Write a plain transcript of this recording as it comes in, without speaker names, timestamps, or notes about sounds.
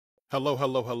Hello,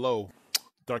 hello, hello.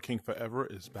 Dark King Forever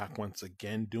is back once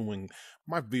again doing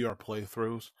my VR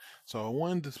playthroughs. So I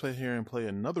wanted to sit here and play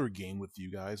another game with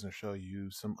you guys and show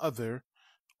you some other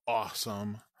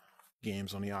awesome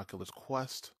games on the Oculus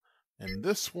Quest. And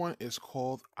this one is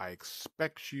called I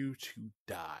Expect You to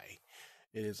Die.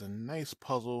 It is a nice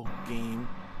puzzle game,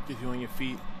 get you on your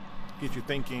feet, get you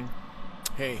thinking,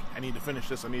 hey, I need to finish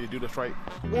this, I need to do this right,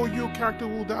 or your character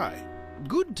will die.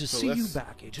 Good to So see you let's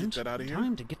back, Agent. get that out of here.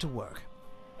 Time to get to work.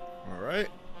 Alright,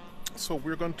 so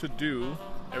we're going to do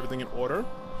everything in order.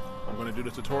 I'm going to do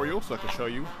the tutorial so I can show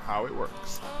you how it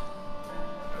works.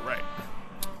 Alright.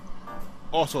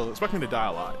 Also, expect me to die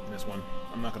a lot in this one.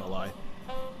 I'm not going to lie.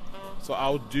 So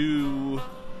I'll do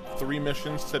 3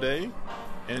 missions today,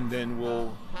 and then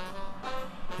we'll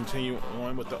continue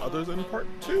on with the others in part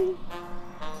 2.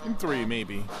 And 3,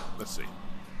 maybe. Let's see.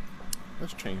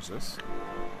 Let's change this.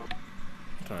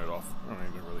 Turn it off. I don't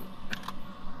even really...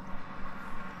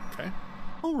 Okay.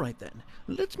 All right then,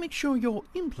 let's make sure your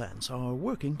implants are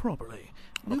working properly.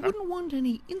 We Okay. wouldn't want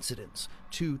any incidents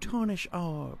to tarnish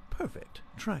our perfect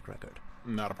track record.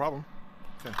 Not a problem.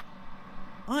 Okay.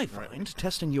 I find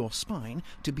testing your spine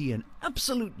to be an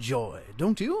absolute joy,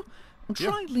 don't you?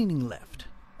 Try leaning left.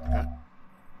 Okay.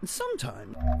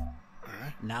 Sometime.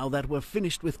 Alright. Now that we're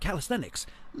finished with calisthenics,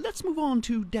 let's move on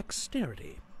to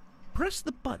dexterity. Press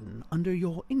the button under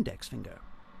your index finger.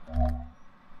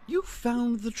 You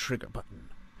found the trigger button.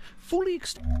 Fully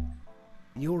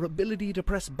Your ability to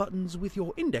press buttons with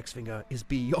your index finger is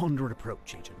beyond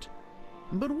reproach, Agent.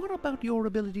 But what about your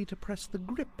ability to press the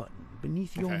grip button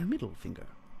beneath your Okay. middle finger?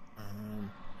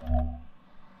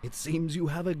 It seems you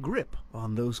have a grip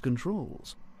on those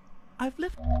controls. I've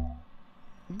left...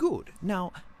 Good.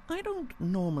 Now, I don't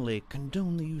normally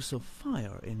condone the use of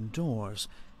fire indoors.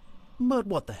 But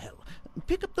what the hell?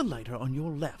 Pick up the lighter on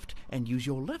your left and use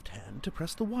your left hand to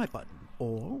press the Y button,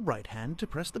 or right hand to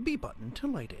press the B button to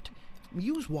light it.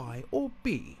 Use Y or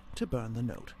B to burn the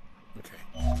note.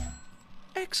 Okay.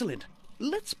 Excellent!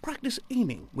 Let's practice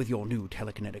aiming with your new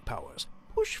telekinetic powers.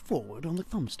 Push forward on the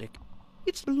thumbstick.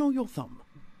 It's below your thumb.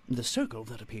 The circle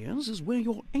that appears is where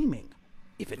you're aiming.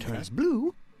 If it turns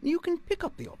blue, you can pick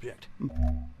up the object.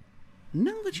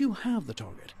 Now that you have the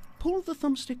target, pull the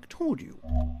thumbstick toward you.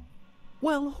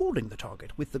 While holding the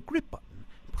target with the grip button,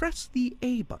 press the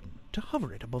A button to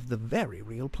hover it above the very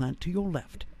real plant to your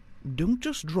left. Don't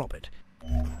just drop it.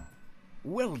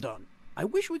 Well done. I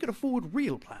wish we could afford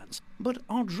real plants, but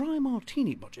our dry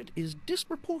martini budget is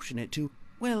disproportionate to,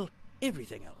 well,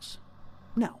 everything else.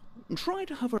 Now, try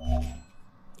to hover...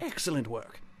 Excellent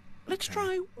work. Let's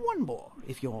try one more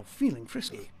if you're feeling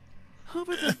frisky.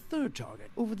 Hover the third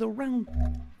target over the round...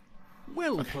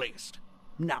 Well placed.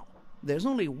 Now, there's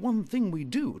only one thing we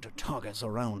do to targets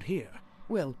around here.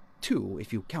 Well, 2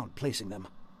 if you count placing them.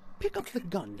 Pick up the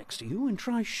gun next to you and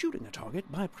try shooting a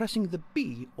target by pressing the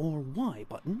B or Y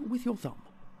button with your thumb.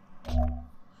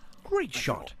 Great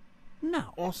shot.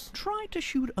 Now, Awesome. try to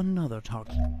shoot another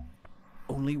target.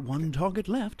 Only one target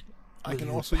left. I Will can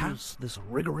you also pass use- this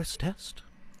rigorous test?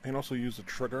 I can also use the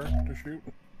trigger to shoot,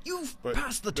 You've but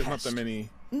passed the there's test. not that many.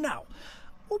 Now,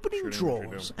 opening Shooting what you're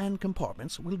drawers doing. and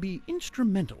compartments will be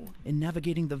instrumental in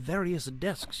navigating the various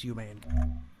desks you may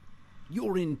encounter.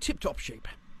 You're in tip-top shape.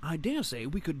 I dare say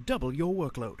we could double your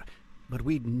workload, but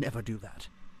we'd never do that.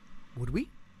 Would we?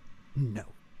 No.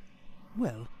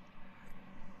 Well,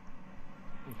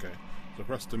 Okay. So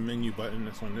press the menu button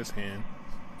that's on this hand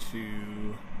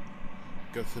to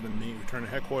go to the menu, return to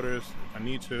headquarters if I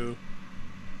need to.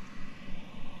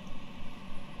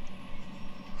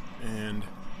 And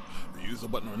use the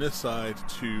button on this side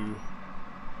to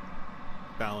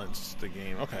balance the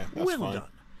game. Okay, that's well fine. done.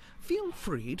 Feel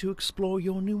free to explore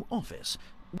your new office.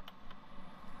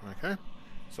 Okay,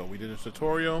 so we did a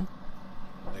tutorial.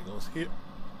 That goes here.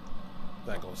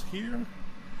 That goes here.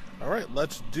 All right,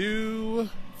 let's do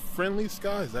Friendly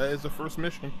Skies. That is the first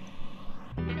mission.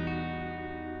 Okay.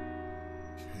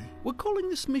 We're calling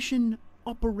this mission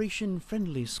Operation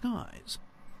Friendly Skies.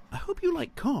 I hope you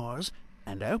like cars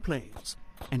and airplanes,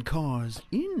 and cars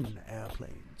in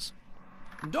airplanes.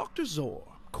 Dr. Zor,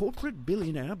 corporate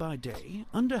billionaire by day,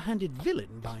 underhanded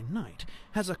villain by night,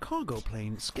 has a cargo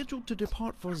plane scheduled to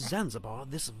depart for Zanzibar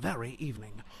this very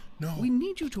evening. No. We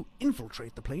need you to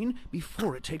infiltrate the plane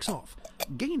before it takes off,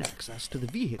 gain access to the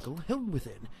vehicle held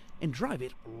within, and drive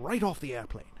it right off the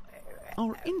airplane.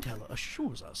 Our intel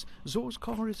assures us Zor's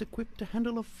car is equipped to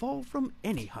handle a fall from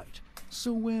any height,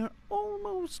 so we're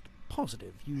almost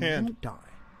positive you Hand. won't die.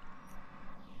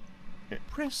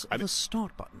 Press I the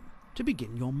start button to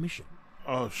begin your mission.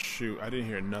 Oh shoot, I didn't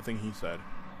hear nothing he said.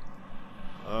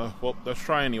 Well, let's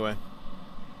try anyway.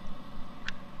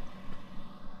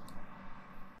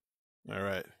 All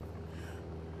right.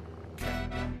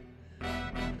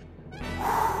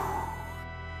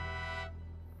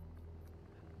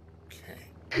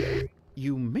 Okay.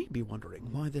 You may be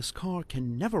wondering why this car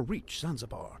can never reach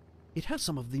Zanzibar. It has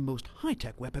some of the most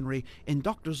high-tech weaponry in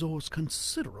Dr. Zor's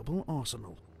considerable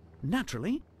arsenal.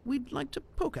 Naturally, we'd like to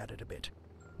poke at it a bit.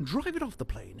 Drive it off the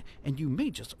plane, and you may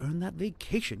just earn that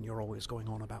vacation you're always going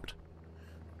on about.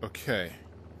 Okay.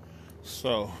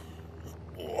 So,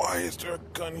 why is there a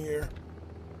gun here?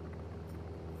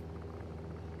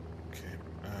 Okay.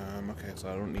 Okay, so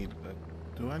I don't need that.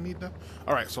 Do I need that?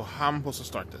 Alright, so how am I supposed to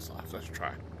start this off? Let's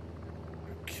try.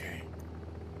 Okay.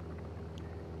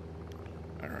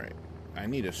 Alright. I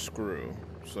need a screw,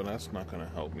 so that's not going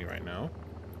to help me right now.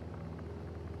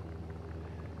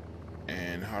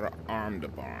 And how to arm the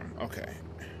bomb. Okay.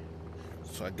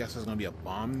 So I guess there's going to be a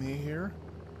bomb near here.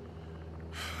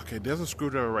 Okay, there's a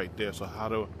screwdriver right there, so how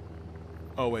do...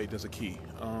 Oh, wait, there's a key.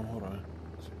 Hold on.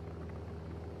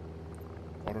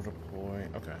 Auto deploy.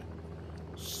 Okay.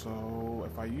 So,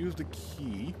 if I use the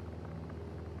key...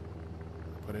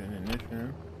 Put it in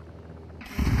ignition.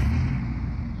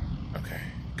 Okay,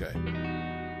 good.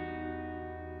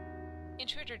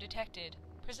 Intruder detected.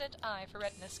 Present eye for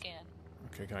retina scan.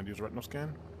 Okay, can I use retinal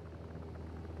scan?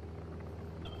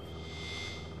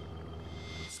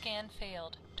 Scan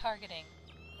failed. Targeting.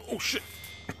 Oh, shit!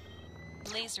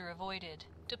 Laser avoided.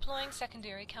 Deploying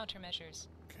secondary countermeasures.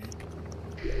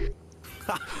 Okay.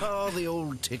 Oh, the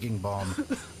old ticking bomb.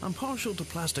 I'm partial to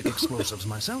plastic explosives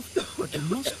myself, but you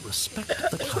must respect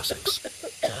the classics.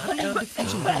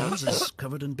 Defusing bombs is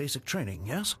covered in basic training,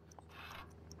 yes?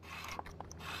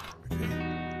 Okay.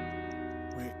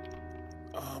 Wait.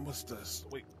 What's this?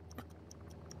 Wait.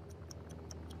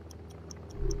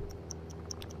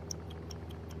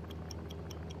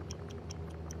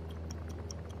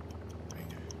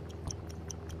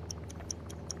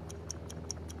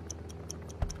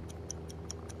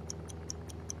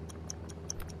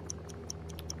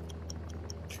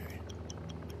 Okay.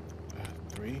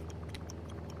 3,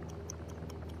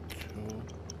 2,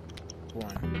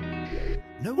 1.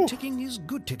 No ticking is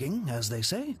good ticking, as they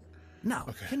say. Now,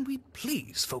 Okay. can we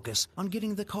please focus on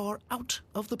getting the car out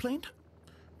of the plane?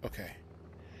 Okay.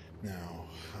 Now,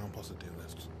 how am I supposed to do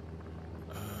this?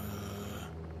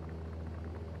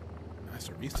 That's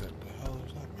a reset. The hell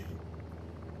does that mean?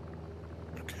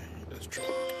 Okay, let's try.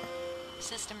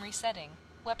 System resetting.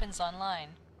 Weapons online.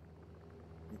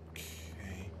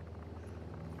 Okay.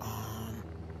 Oh,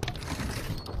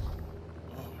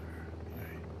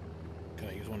 alright. Can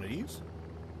I use one of these?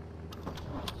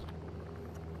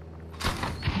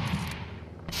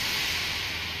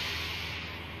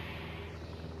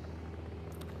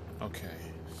 Okay,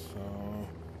 so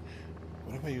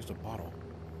what if I use the bottle?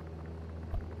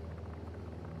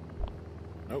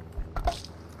 Nope.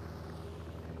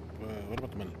 What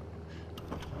about the money?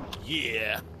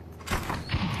 Yeah!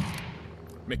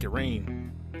 Make it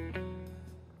rain.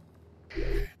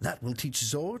 That will teach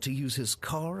Zor to use his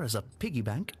car as a piggy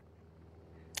bank.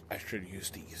 I should use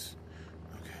these.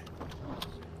 Okay.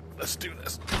 Let's do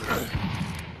this.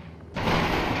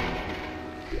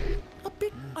 A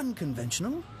bit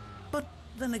unconventional, but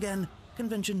then again,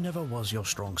 convention never was your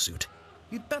strong suit.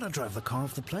 You'd better drive the car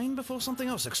off the plane before something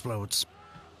else explodes.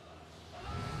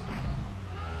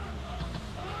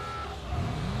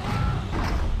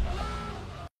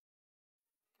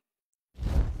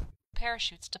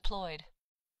 Parachutes deployed.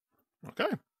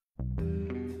 Okay.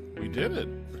 We did it.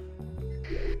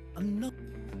 Another.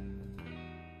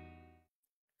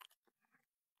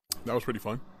 That was pretty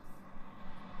fun.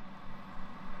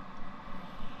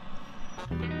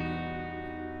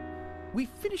 We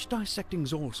finished dissecting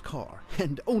Zor's car,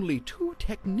 and only 2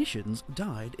 technicians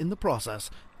died in the process.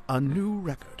 A new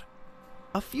record.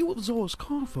 A few of Zor's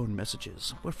car phone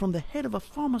messages were from the head of a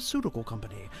pharmaceutical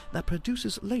company that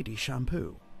produces lady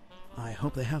shampoo. I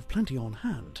hope they have plenty on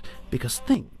hand, because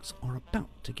things are about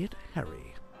to get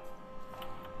hairy.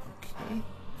 Okay.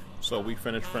 So we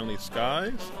finished Friendly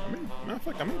Skies. Matter of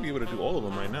fact, I may be able to do all of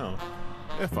them right now,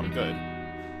 if I'm good.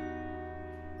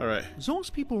 Alright. Zor's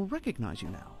people recognize you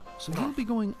now, so you'll be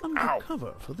going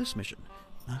undercover for this mission.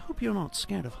 I hope you're not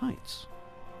scared of heights.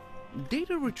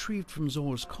 Data retrieved from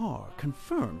Zor's car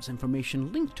confirms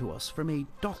information linked to us from a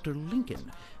Dr. Lincoln.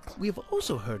 We have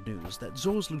also heard news that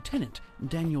Zor's lieutenant,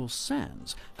 Daniel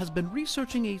Sands, has been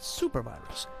researching a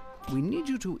supervirus. We need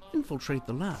you to infiltrate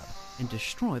the lab and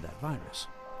destroy that virus.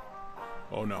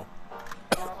 Oh no.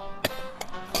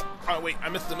 Oh wait, I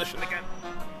missed the mission again.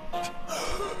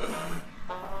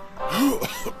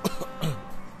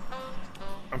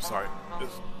 I'm sorry.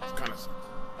 It's kind of...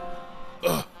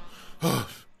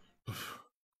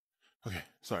 Okay,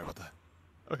 sorry about that.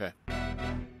 Okay.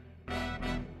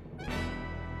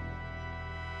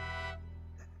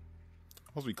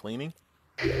 Supposed to be cleaning?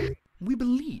 We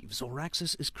believe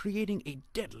Zoraxis is creating a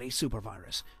deadly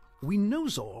supervirus. We know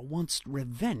Zor wants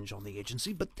revenge on the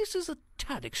agency, but this is a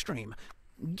tad extreme.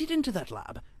 Get into that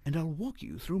lab, and I'll walk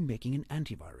you through making an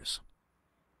antivirus.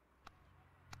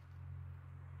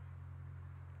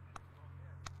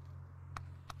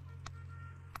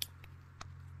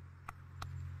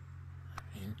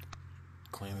 I mean,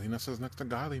 cleanliness is next to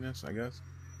godliness, I guess.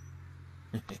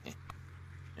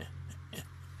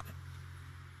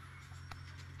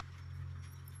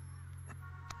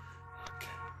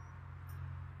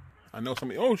 I know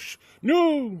somebody. Oh,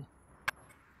 no!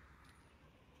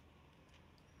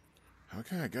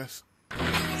 Okay, I guess.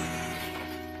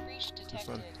 Breach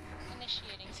detected.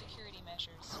 Initiating security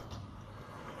measures.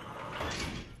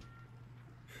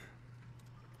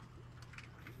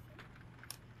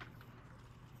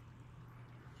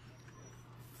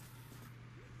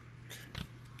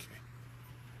 Okay.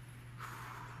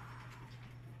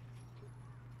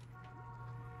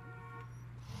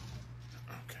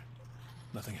 Okay.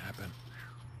 Nothing happened.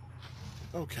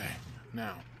 Okay.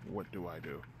 Now, what do I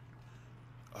do?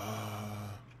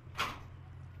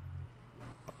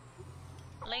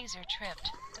 Laser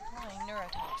tripped. Deploying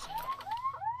neurotoxin.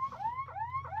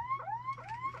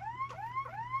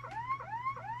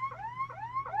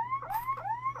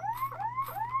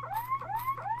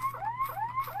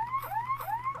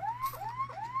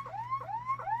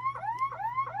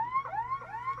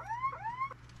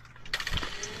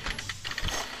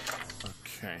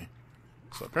 Okay.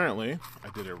 So apparently, I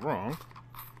did it wrong.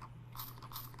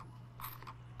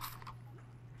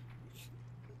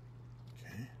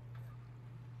 Okay.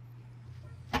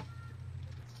 I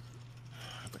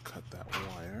have to cut that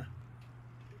wire.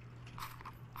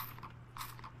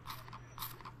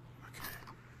 Okay.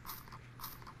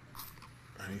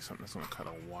 I need something that's gonna cut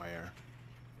a wire.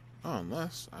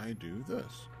 Unless I do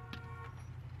this.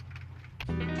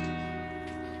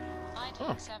 ID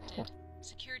accepted.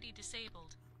 Security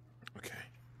disabled. Okay.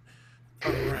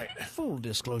 Alright. Full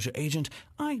disclosure, Agent,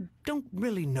 I don't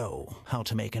really know how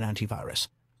to make an antivirus.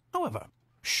 However,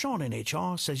 Sean in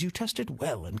HR says you tested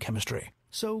well in chemistry,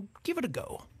 so give it a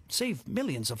go. Save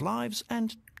millions of lives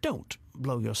and don't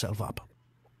blow yourself up.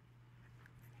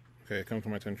 Okay, it comes to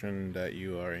my attention that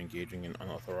you are engaging in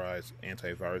unauthorized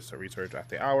antivirus research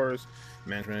after hours.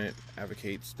 Management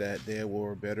advocates that there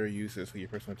were better uses for your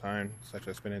personal time, such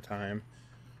as spending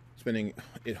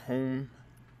it home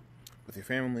with your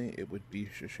family. It would be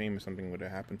a shame if something would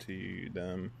have happened to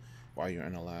them while you're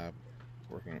in a lab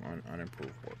working on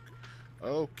unimproved work.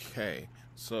 Okay,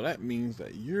 so that means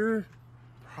that you're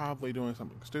probably doing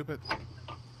something stupid.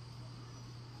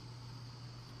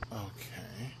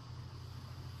 Okay.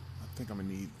 I think I'm gonna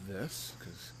need this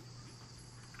because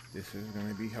this is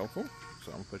gonna be helpful.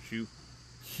 So I'm gonna put you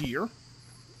here.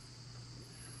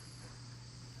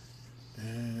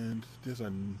 And there's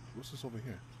a, what's this over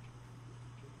here?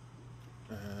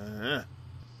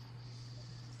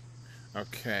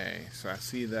 Okay, so I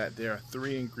see that there are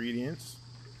 3 ingredients.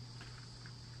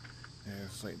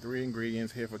 There's like 3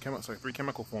 ingredients here for so 3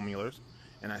 chemical formulas.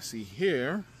 And I see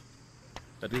here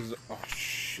that this is, oh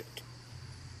shit.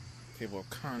 Table of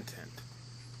content.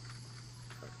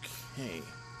 Okay,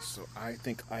 so I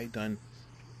think I done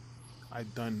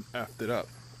effed it up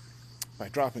by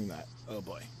dropping that. Oh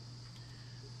boy.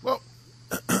 Well,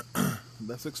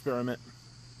 let's experiment.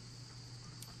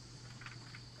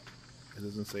 It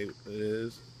doesn't say what it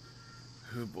is.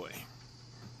 Oh boy.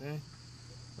 Okay,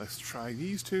 let's try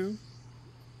these 2.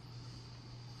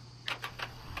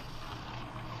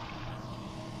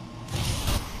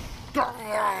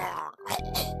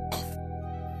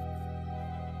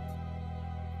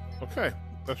 Okay,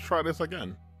 let's try this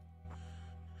again.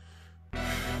 Breach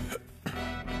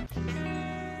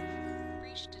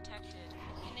detected.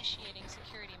 Initiating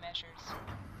security measures.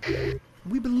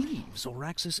 We believe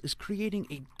Zoraxis is creating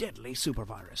a deadly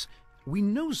supervirus. We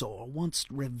know Zor wants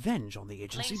revenge on the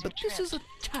agency, Laser but this is a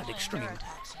tripped. tad Deploying extreme.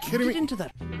 neurotoxin. Kidding me? Get into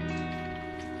that.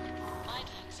 ID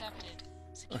accepted.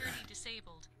 Security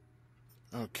disabled.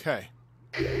 Okay.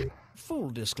 Full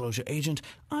disclosure, Agent,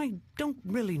 I don't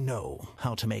really know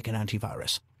how to make an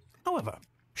antivirus. However,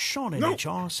 Sean in No.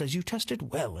 HR says you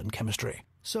tested well in chemistry,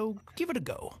 so give it a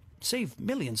go. Save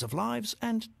millions of lives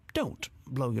and don't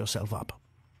blow yourself up.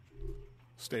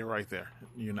 Stay right there.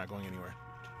 You're not going anywhere.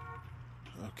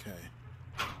 Okay.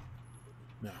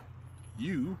 Now,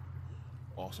 you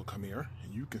also come here,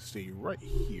 and you can stay right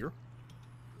here.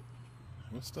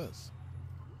 What's this?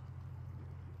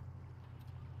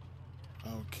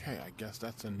 Okay, I guess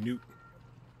that's a nuke.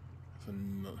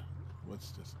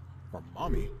 What's this? For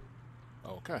mommy?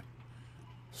 Okay.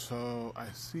 So I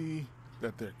see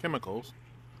that they're chemicals.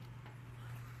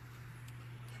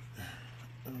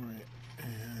 Alright,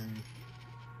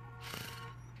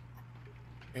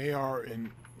 and AR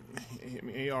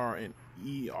and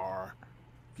ER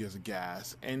gives a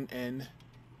gas. NN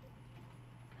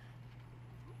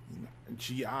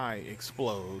GI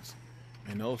explodes,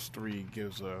 and those three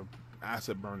gives a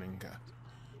acid burning gas.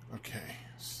 Okay,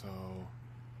 so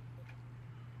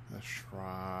let's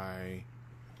try.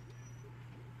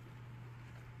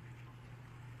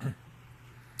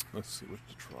 Let's see what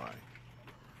to try.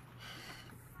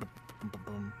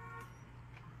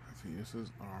 Let's see, this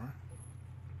is R.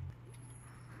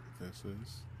 This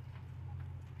is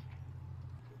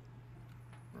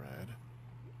red.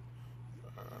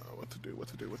 What to do? What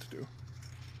to do? What to do?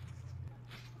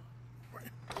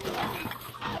 Wait.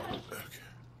 Okay.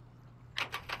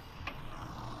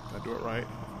 Did I do it right?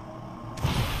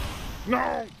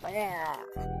 No!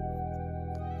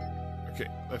 Okay,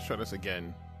 let's try this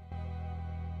again.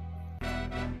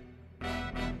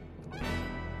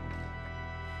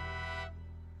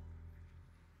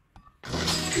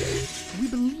 We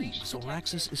believe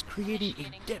Zoraxis is creating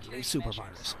a deadly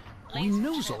supervirus. We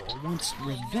know Zor wants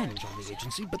revenge on the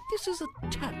agency, but this is a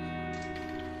tad...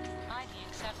 ID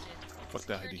accepted. Fuck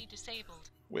the Security ID. disabled.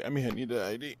 Wait, I mean, I need the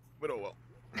ID, but oh well.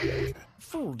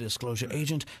 Full disclosure,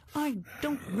 Agent, I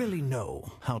don't really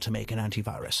know how to make an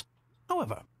antivirus.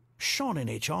 However, Sean in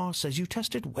HR says you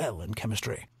tested well in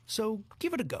chemistry, so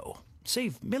give it a go.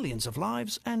 Save millions of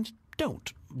lives, and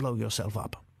don't blow yourself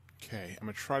up. Okay, I'm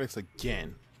gonna try this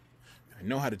again. I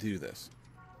know how to do this.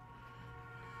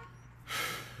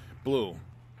 Blue.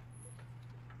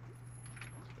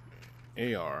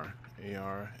 AR.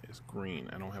 AR is green.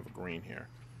 I don't have a green here.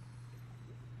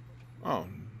 Oh.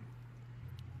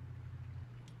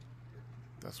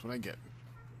 That's what I get.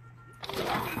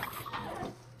 Huh?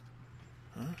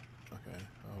 Okay.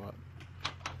 How about...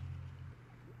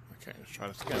 Okay, let's try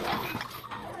this again.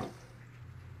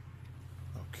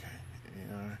 Okay.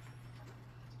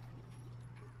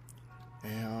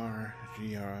 AR,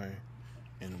 GI,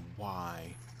 and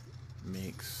Y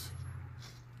makes...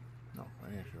 No, I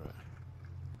didn't do that.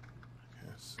 Okay,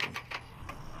 let's see.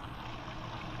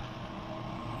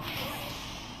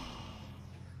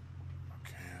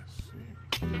 Okay, let's see.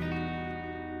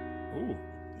 Ooh,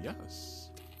 yes.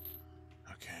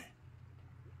 Okay.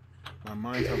 My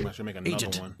mind tells me I should make another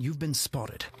Agent, one. you've been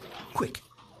spotted. Quick,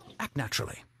 act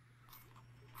naturally.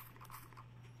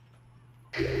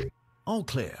 All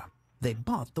clear. They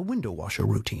bought the window washer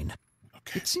routine.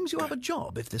 Okay. It seems you have a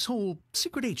job if this whole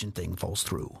secret agent thing falls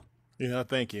through. Yeah,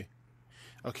 thank you.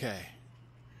 Okay.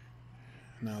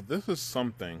 Now this is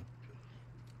something.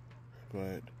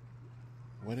 But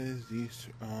what is these?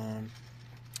 Matter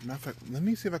of fact, let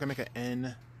me see if I can make an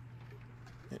N,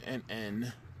 an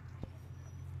NN,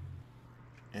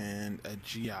 and a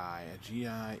GI. A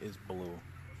GI is blue.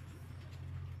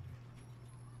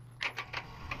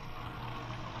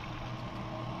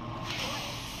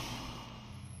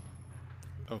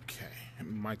 Okay,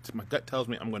 my gut tells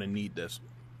me I'm going to need this,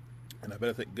 and I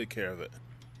better take good care of it.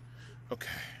 Okay,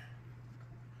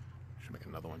 should make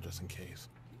another one just in case.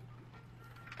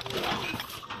 NN,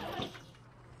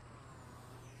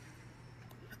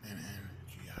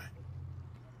 GI.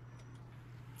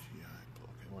 GI,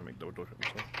 okay, I want to make double door shot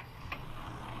myself.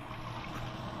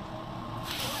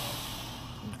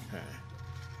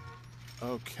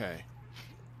 Okay.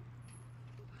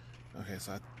 Okay,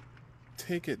 so I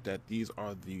take it that these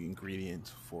are the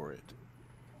ingredients for it.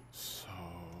 So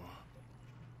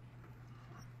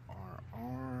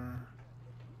RR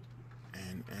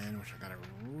and N, which I gotta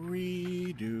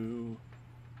redo.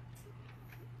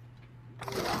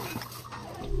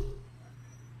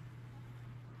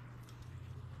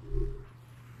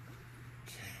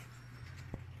 Okay.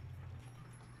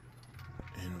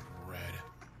 In red.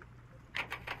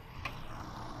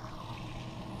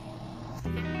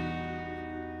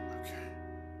 Okay.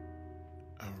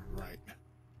 Alright.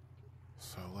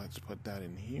 So let's put that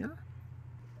in here.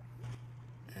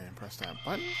 And press that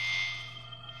button.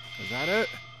 Is that it?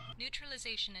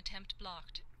 Neutralization attempt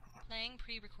blocked. Playing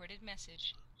pre-recorded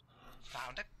message.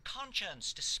 Found a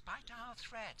conscience despite our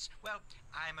threats. Well,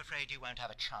 I'm afraid you won't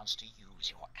have a chance to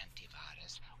use your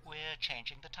antivirus. We're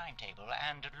changing the timetable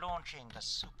and launching the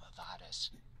supervirus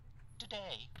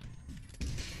today.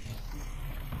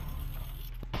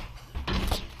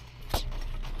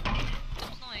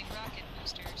 Deploying rocket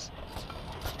boosters.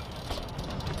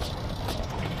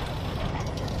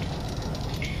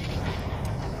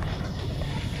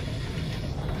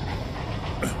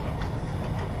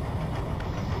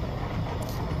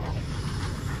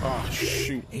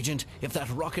 Shoot. Agent, if that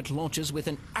rocket launches with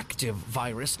an active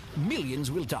virus,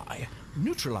 millions will die.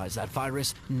 Neutralize that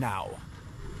virus now.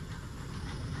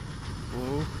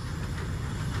 Blue.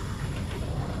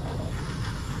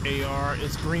 AR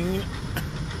is green.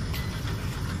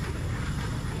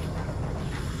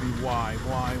 Why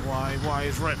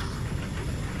is red?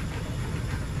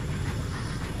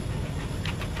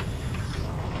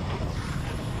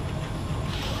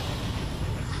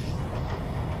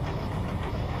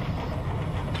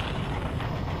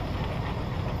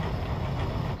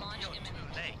 Launch You're imminent. too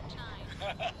late.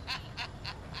 9,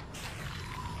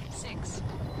 6,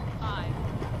 5,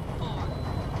 4,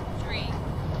 3,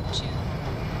 2,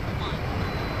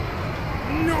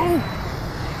 1. No!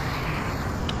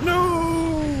 No!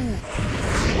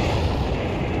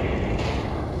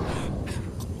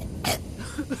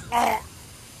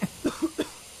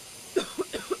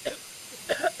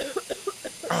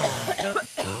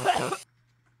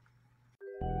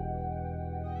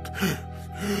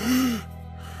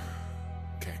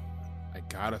 Okay, I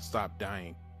gotta stop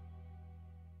dying.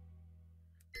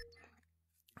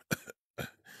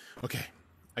 Okay,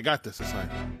 I got this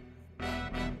time.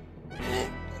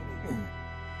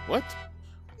 What?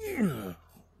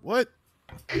 What?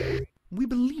 We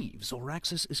believe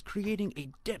Zoraxis is creating a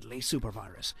deadly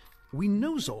supervirus. We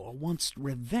know Zor wants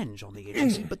revenge on the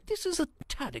agency, but this is a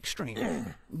tad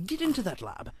extreme. Get into that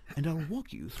lab, and I'll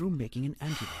walk you through making an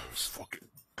antivirus. Fucking.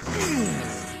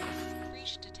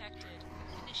 Breach detected.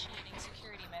 Initiating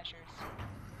security measures.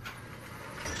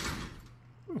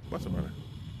 What's the matter?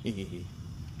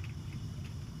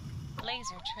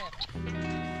 Laser tripped.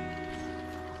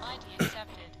 ID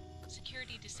accepted.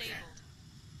 Security disabled.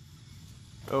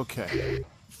 Okay.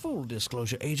 Full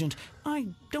disclosure, Agent, I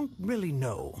don't really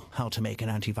know how to make an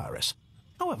antivirus.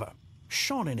 However,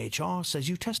 Sean in HR says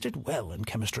you tested well in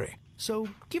chemistry, so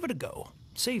give it a go.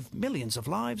 Save millions of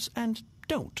lives and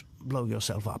don't blow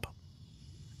yourself up.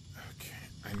 Okay,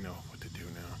 I know what to do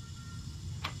now.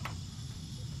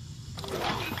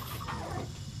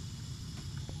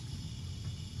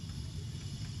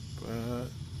 But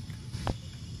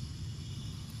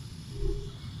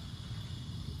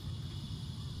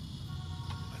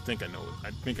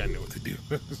I think I know what to do.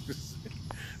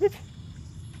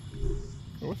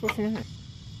 What's this in here?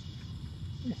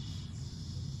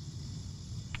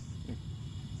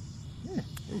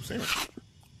 Ooh, sandwich.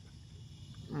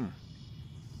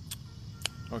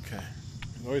 Okay.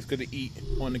 It's always good to eat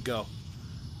on the go.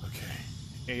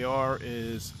 Okay. AR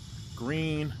is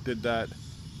green, did that.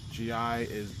 GI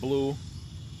is blue.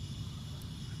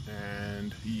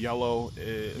 And yellow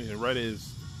is, red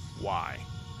is Y.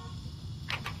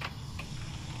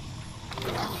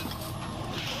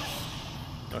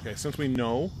 Okay, since we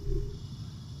know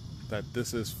that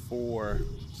this is for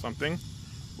something,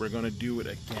 we're gonna do it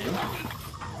again.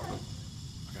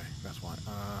 Okay, that's one.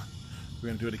 We're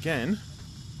gonna do it again.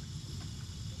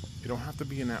 You don't have to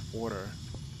be in that order.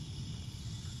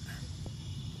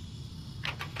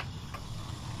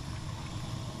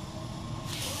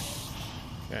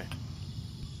 Okay.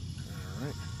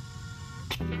 Alright.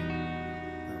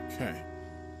 Okay.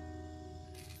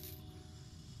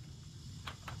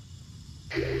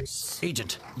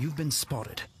 Agent, you've been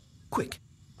spotted. Quick,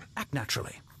 act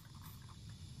naturally.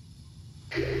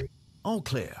 All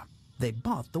clear. They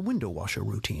bought the window washer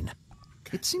routine.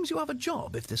 It seems you have a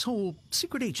job if this whole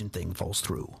secret agent thing falls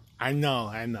through. I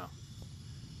know. Red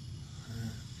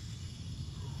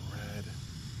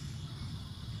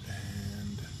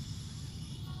and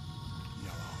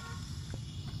yellow.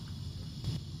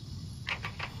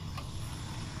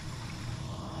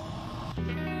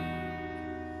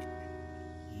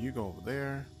 You go over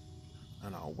there,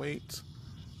 and I'll wait.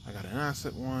 I got an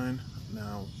asset one.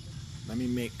 Now, let me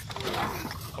make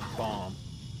a bomb.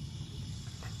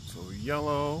 So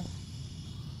yellow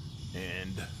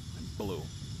and blue.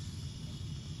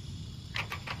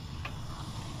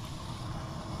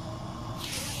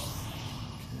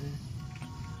 Okay.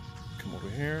 Come over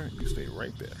here. You stay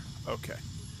right there. Okay.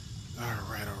 All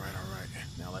right.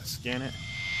 Now let's scan it.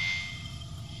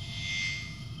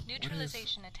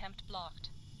 Neutralization attempt blocked.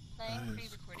 Playing That is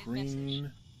pre-recorded message.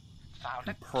 green. Found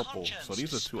a Purple, conscience so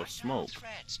these are two of despite our smoke.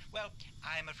 threats. Well,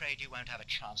 I'm afraid you won't have a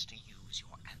chance to use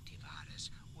your antivirus.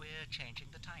 We're changing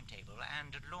the timetable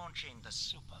and launching the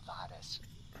supervirus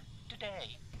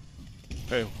today.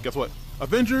 Hey, guess what?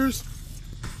 Avengers,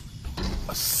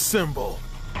 assemble!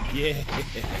 Yeah.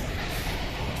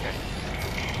 Okay.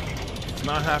 It's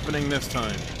not happening this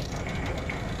time.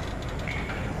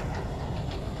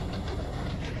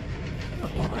 Oh,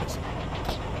 nice.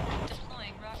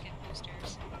 Deploying rocket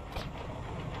boosters.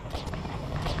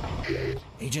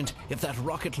 Agent, if that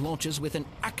rocket launches with an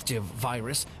active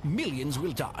virus, millions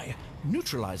will die.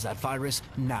 Neutralize that virus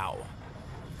now.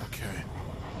 Okay.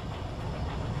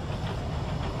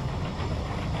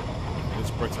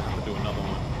 This breaks, I have to do another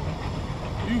one.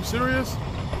 Are you serious?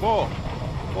 Ball.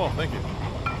 Ball, thank you.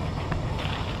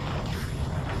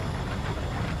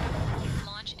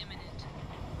 Launch imminent.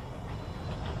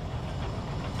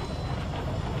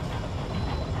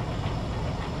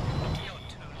 You're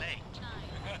too late. 9,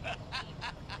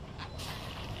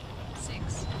 8,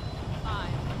 6, 5,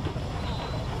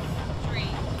 4, 3,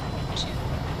 2,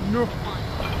 No. 1.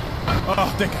 Oh,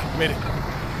 thank God. Made it.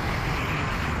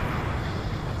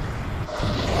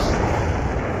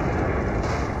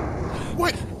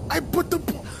 What? I put the...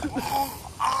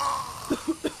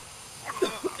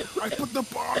 I put the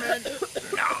bomb in.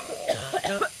 No.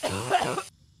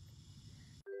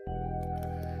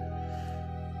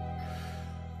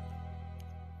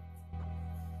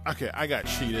 Okay, I got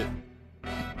cheated.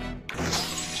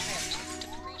 Tripped.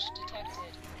 Breach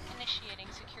detected. Initiating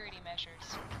security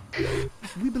measures.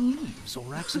 We believe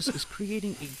Zoraxis is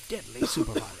creating a deadly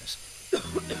supervirus.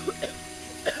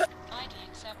 ID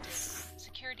accepted.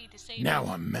 Security disabled. Now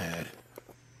I'm mad.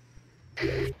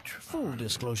 Full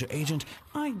disclosure, Agent,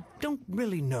 I don't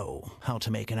really know how to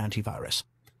make an antivirus.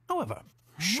 However,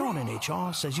 Sean in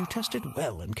HR says you tested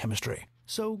well in chemistry,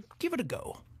 so give it a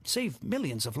go. Save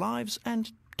millions of lives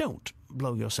and don't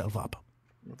blow yourself up.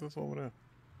 What's this over there?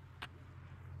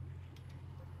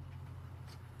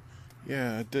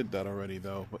 Yeah, I did that already,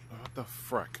 though. But what the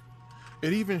frick?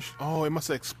 It even... oh, it must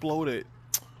have exploded.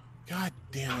 God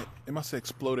damn it. It must have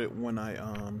exploded when I,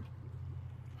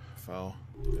 fell.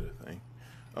 Did a thing.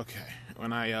 Okay.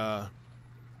 When I,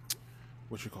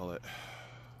 what you call it?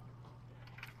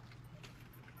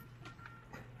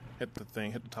 Hit the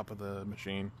thing. Hit the top of the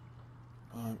machine.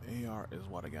 AR is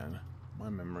what again? My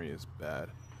memory is bad.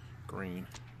 Green.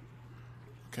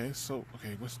 Okay, so...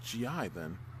 okay, what's GI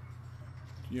then?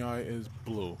 GI is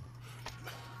blue.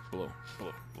 Blue,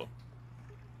 blue, blue.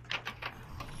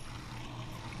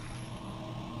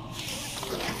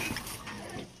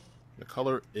 The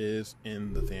color is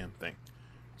in the damn thing.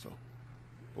 So,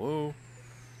 blue,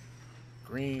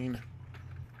 green,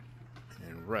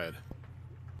 and red.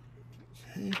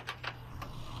 Okay.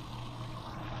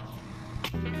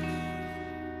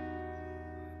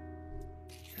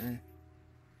 Okay.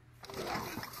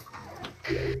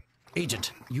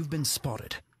 Agent, you've been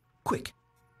spotted. Quick,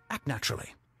 act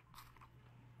naturally.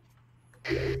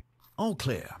 All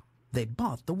clear. They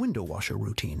bought the window washer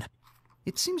routine.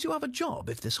 It seems you have a job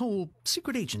if this whole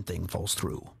secret agent thing falls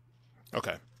through.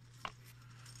 Okay.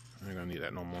 I ain't gonna need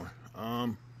that no more.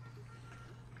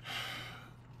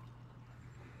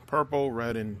 Purple,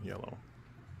 red, and yellow.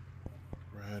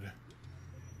 Red,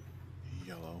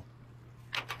 yellow.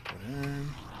 Put in.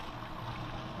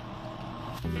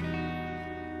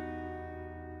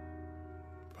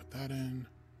 Put that in.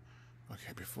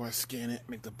 Okay, before I scan it,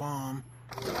 make the bomb.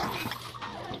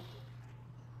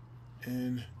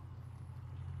 In.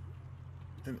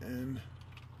 And in.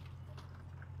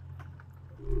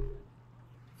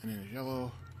 And then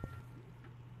yellow.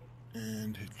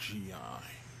 And GI.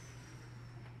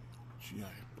 GI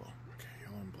blue. Okay,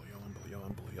 yellow and blue, yellow and blue, yellow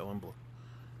and blue, yellow and blue.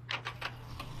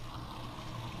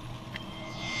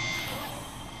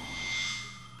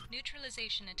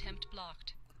 Neutralization attempt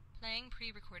blocked. Playing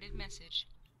pre-recorded message.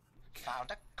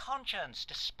 Found a conscience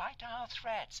despite our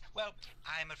threats. Well,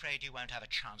 I'm afraid you won't have a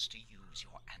chance to use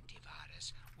your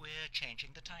antivirus. We're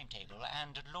changing the timetable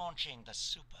and launching the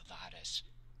supervirus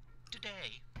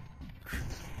today.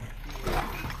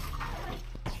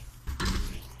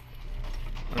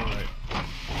 All right.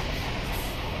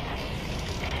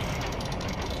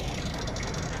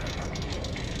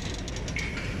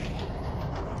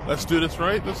 Let's do this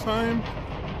right this time.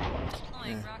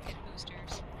 Deploying rocket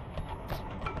boosters.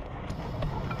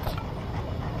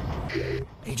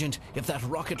 Agent, if that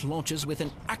rocket launches with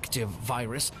an active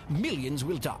virus, millions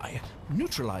will die.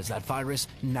 Neutralize that virus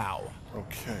now.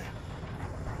 Okay.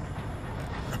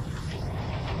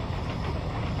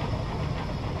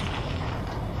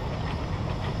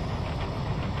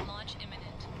 Launch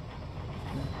imminent.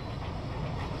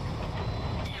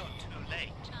 You're too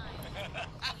late.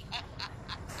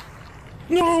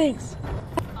 9, No!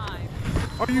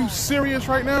 5, Are you serious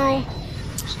right now? 1.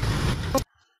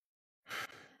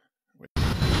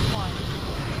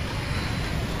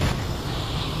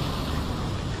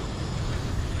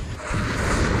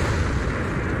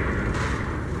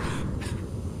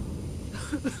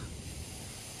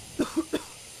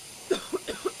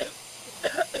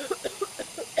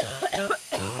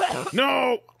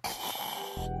 No!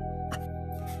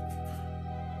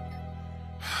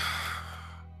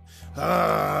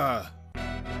 Ah.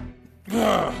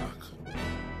 Ah.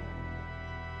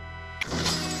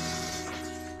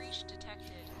 Breach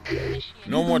detected.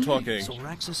 Initiating No more talking.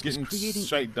 Zoraxis is Getting creating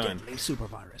shite a done. deadly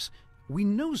supervirus. We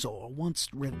know Zor wants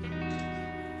ID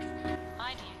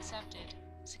accepted.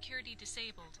 Security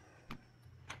disabled.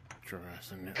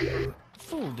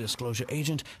 Full disclosure,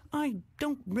 Agent, I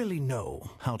don't really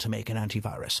know how to make an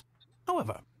antivirus.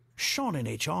 However, Sean in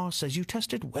HR says you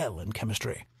tested well in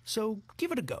chemistry, so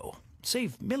give it a go.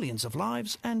 Save millions of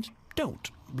lives and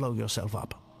don't blow yourself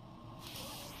up.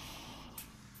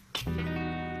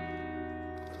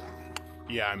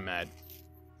 Yeah, I'm mad.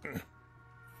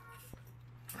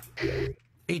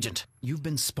 Agent, you've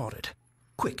been spotted.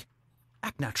 Quick,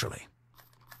 act naturally.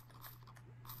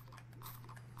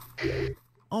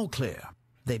 All clear.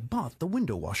 They bought the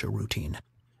window washer routine.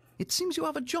 It seems you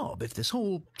have a job if this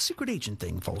whole secret agent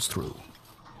thing falls through.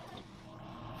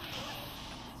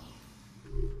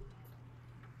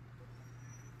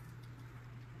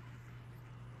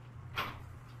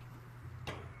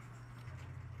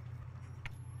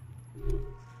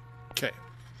 Okay,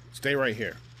 stay right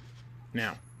here.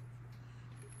 Now.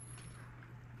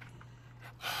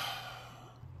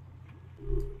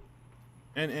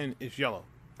 And it's yellow.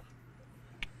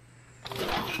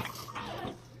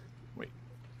 Wait.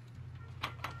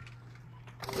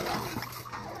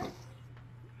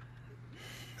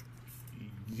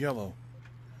 Yellow.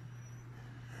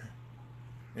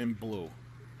 And blue.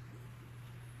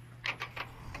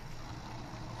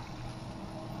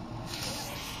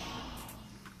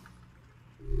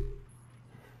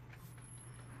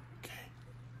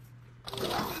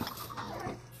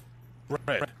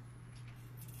 Red,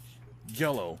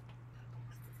 yellow,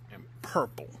 and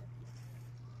purple.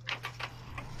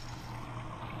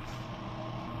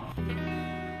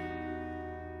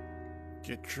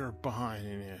 Get your behind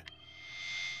in here.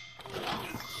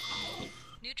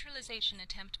 Neutralization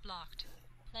attempt blocked.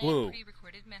 Blue. Playing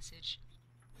pre-recorded message.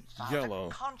 Yellow.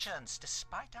 Conscience,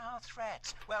 despite our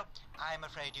threats. Well, I'm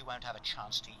afraid you won't have a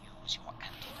chance to use your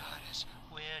antivirus.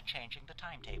 We're changing the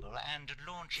timetable and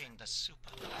launching the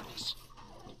supervirus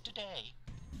today.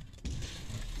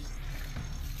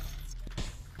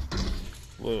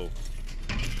 Blue.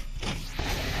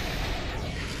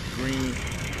 Green.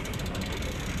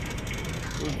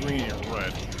 Blue, green, and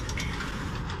red.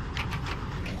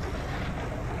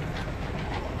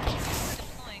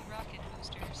 Deploying rocket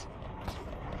boosters.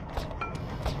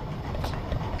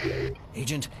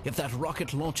 Agent, if that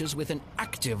rocket launches with an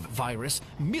active virus,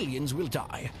 millions will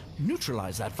die.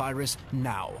 Neutralize that virus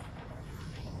now.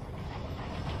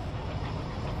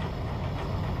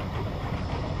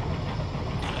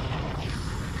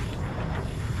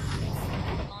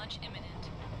 Launch imminent.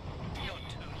 You're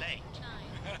too late. 9,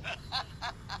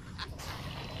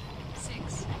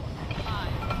 6,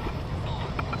 5, 4,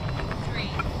 3,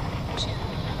 2,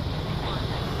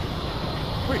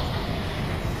 1. Wait.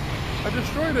 I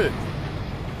destroyed it.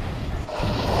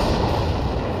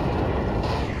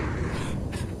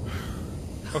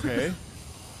 Okay.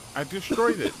 I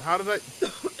destroyed it. How did I...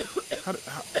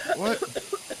 what?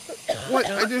 What?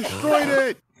 I destroyed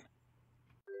it!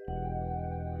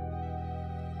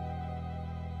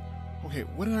 Okay,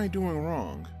 what am I doing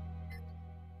wrong?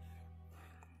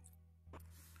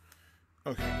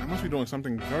 Okay, I must be doing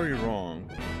something very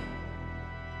wrong.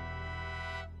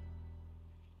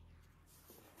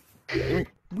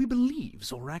 We believe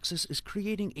Zoraxis is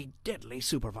creating a deadly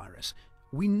supervirus.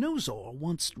 We know Zor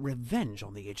wants revenge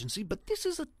on the agency, but this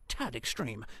is a tad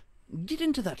extreme. Get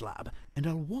into that lab, and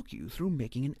I'll walk you through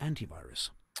making an antivirus.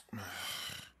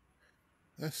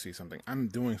 Let's see something. I'm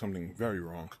doing something very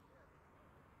wrong.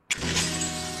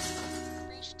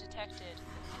 Breach detected.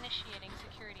 Initiating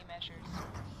security measures.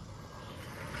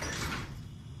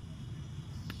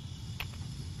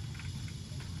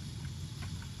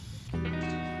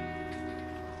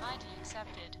 ID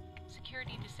accepted.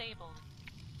 Security disabled.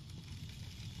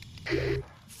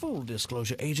 Full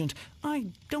disclosure, Agent, I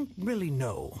don't really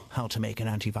know how to make an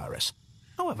antivirus.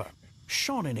 However,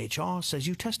 Sean in HR says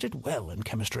you tested well in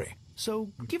chemistry,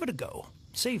 so give it a go.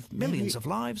 Save millions of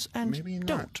lives and maybe not.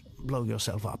 don't blow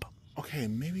yourself up. Okay,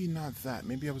 maybe not that.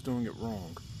 Maybe I was doing it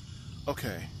wrong.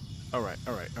 Okay. Alright.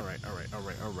 Okay,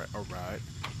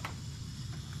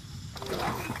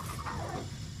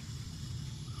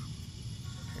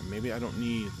 maybe I don't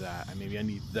need that. Maybe I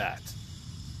need that.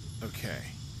 Okay.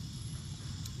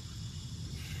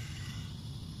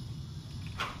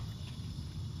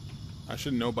 I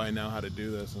should know by now how to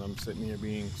do this, and I'm sitting here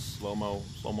being slow-mo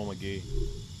McGee.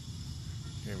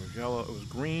 Okay, it was yellow, it was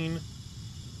green,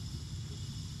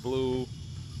 blue,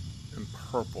 and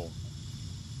purple.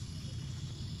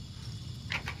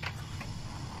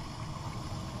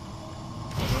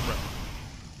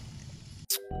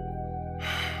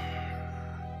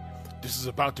 This is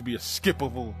about to be a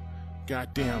skippable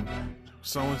goddamn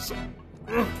so-and-so.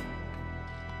 We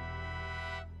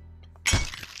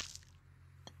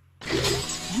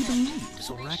believe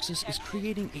Zoraxis is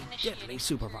creating a deadly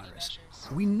supervirus.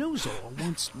 We know Zor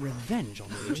wants revenge on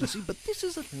the agency, but this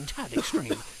is a tad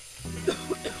extreme. ID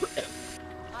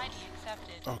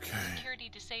accepted. Okay. Security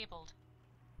disabled.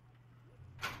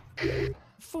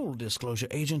 Full disclosure,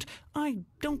 Agent, I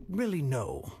don't really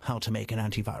know how to make an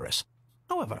antivirus.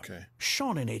 However, Okay.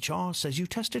 Sean in HR says you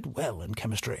tested well in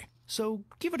chemistry, so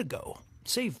give it a go.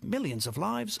 Save millions of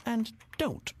lives and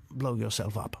don't blow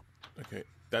yourself up. Okay,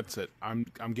 that's it. I'm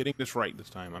getting this right this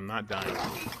time. I'm not dying.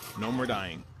 No more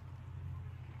dying.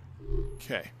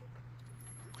 Okay.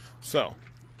 So,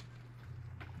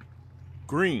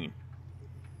 green,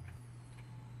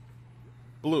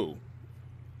 blue,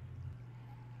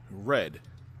 red,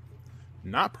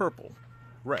 not purple,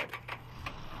 red.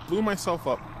 Blew myself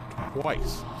up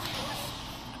twice.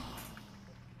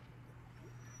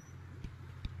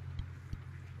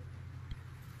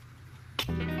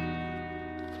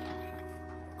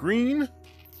 Green,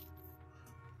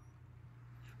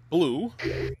 blue,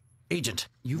 Agent,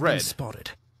 you've Red. been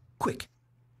spotted. Quick,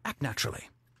 act naturally.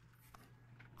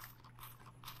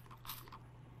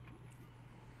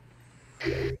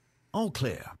 All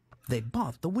clear. They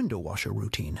bought the window washer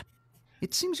routine.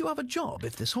 It seems you have a job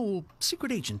if this whole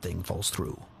secret agent thing falls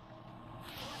through.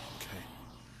 Okay.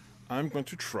 I'm going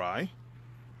to try.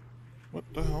 What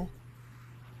the hell?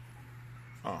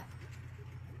 Oh.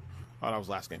 Oh, that was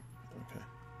last game.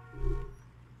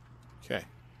 Okay. Okay.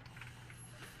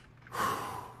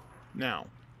 Now,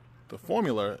 the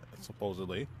formula,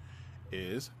 supposedly,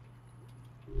 is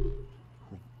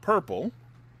purple,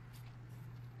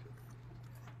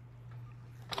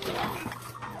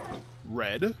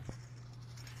 red,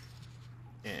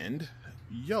 and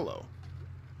yellow,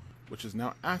 which is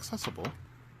now accessible.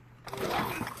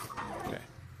 Okay.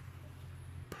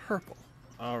 Purple.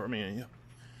 Yeah.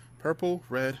 Purple,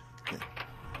 red. Yeah.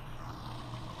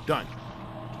 Done.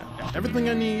 Got everything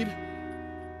I need.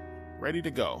 Ready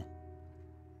to go.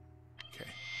 Okay.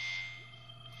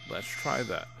 Let's try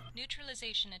that.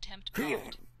 Neutralization attempt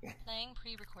prompt. Playing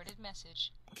pre-recorded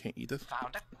message. Can't eat this.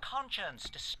 Found a conscience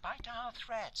despite our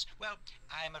threats. Well,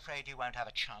 I'm afraid you won't have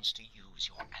a chance to use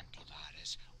your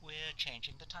antivirus. We're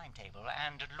changing the timetable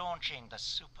and launching the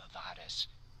supervirus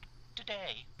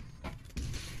today.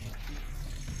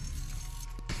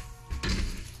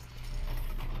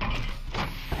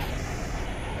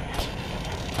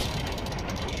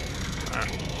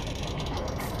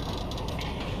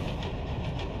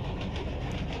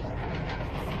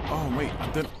 Oh wait,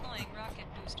 Deploying rocket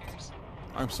boosters.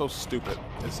 I'm so stupid.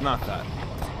 It's not that.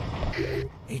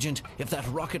 Agent, if that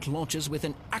rocket launches with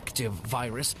an active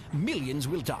virus, millions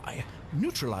will die.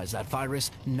 Neutralize that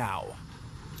virus now.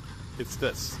 It's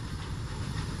this.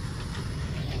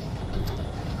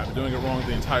 I've been doing it wrong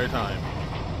the entire time.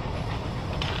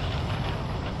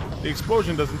 The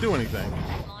explosion doesn't do anything.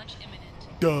 Launch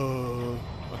imminent. Duh.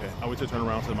 Okay, I'll wait to turn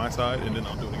around to my side and then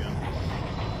I'll do it again.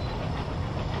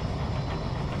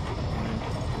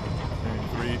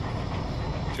 3,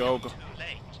 go. Too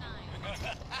late. 9.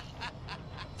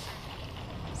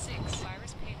 6.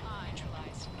 Virus payload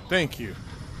neutralized. Thank you.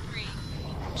 3,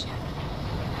 2,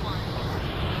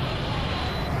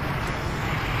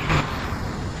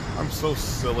 1. I'm so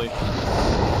silly.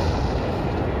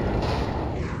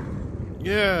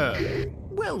 Yeah.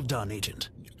 Well done, Agent.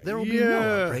 There will be Yeah.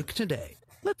 no outbreak today.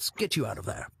 Let's get you out of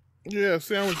there. Yeah,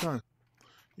 see, I was done.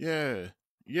 Yeah.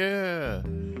 Yeah.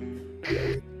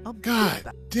 I'll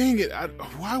God dang it.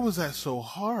 Why was that so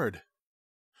hard?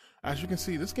 As you can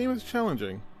see, this game is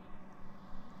challenging.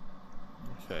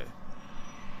 Okay.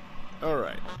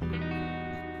 Alright.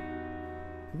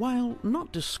 While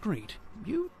not discreet,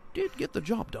 you did get the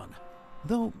job done.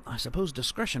 Though, I suppose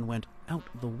discretion went out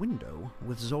the window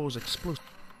with Zor's explosive.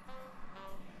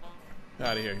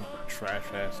 Out of here, you trash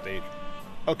ass stage.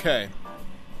 Okay.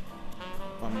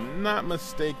 If I'm not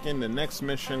mistaken, the next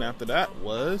mission after that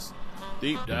was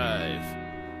Deep Dive.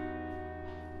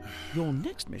 Your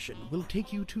next mission will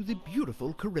take you to the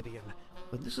beautiful Caribbean.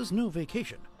 But this is no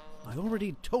vacation. I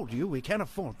already told you we can't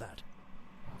afford that.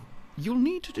 You'll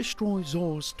need to destroy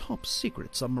Zor's top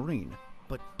secret submarine,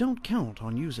 but don't count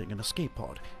on using an escape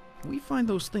pod. We find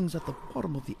those things at the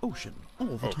bottom of the ocean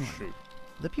all the time. Shoot.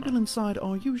 The people inside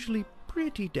are usually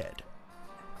pretty dead.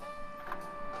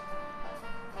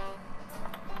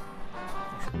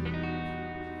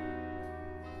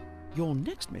 Your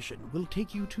next mission will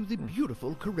take you to the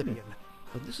beautiful Caribbean.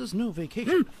 But this is no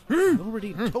vacation. I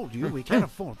already told you we can't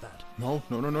afford that. No,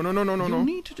 no, no, no, no, no, no, no, You'll no.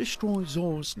 need to destroy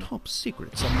Zor's top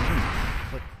secret submarine.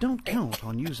 But don't count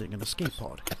on using an escape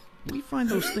pod. We find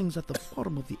those things at the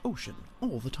bottom of the ocean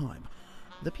all the time.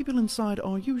 The people inside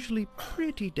are usually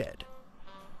pretty dead.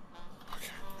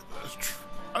 Okay, that's true.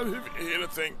 I didn't even hear the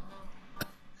thing.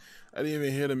 I didn't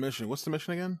even hear the mission. What's the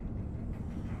mission again?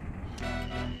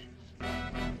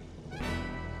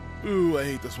 Ooh, I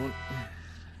hate this one.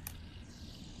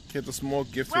 Here's a small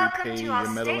gift to repay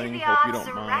your meddling. Hope you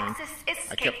don't mind.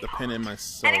 I kept the pin in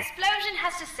myself. An explosion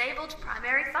has disabled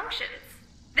primary functions.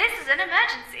 This is an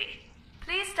emergency.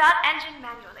 Please start engine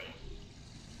manually.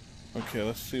 Okay,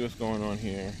 let's see what's going on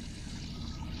here.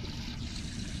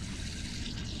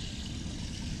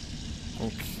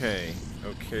 Okay.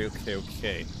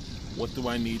 What do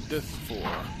I need this for?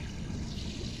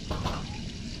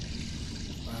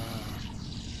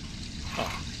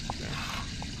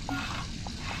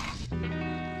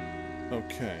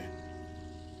 Okay.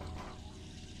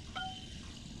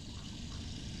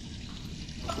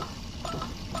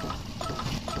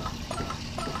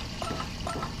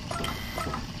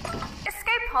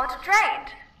 Escape pod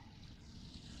drained.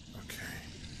 Okay.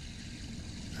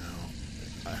 Now,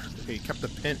 okay, kept the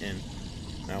pin in.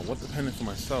 Now, what the pin is for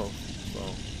myself? So,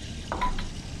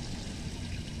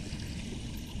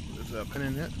 is that pin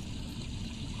in it?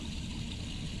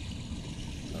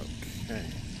 Okay.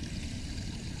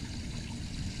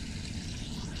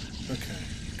 Okay,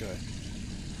 good.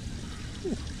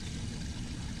 Whew.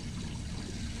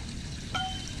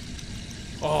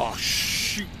 Oh,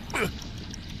 shoot.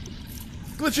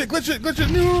 Glitch it.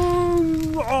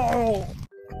 No! Oh!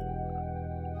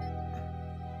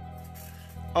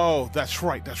 Oh, that's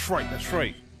right. Oh,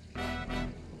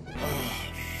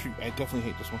 shoot, I definitely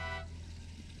hate this one.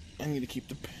 I need to keep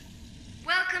the pin.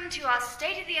 Welcome to our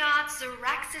state-of-the-art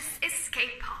Zoraxis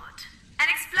escape pod. An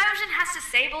explosion has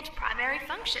disabled primary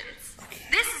functions. Okay.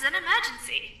 This is an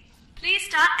emergency. Please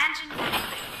start engine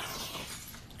manually.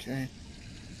 Okay.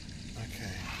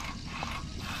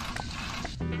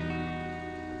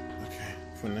 Okay,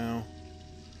 for now.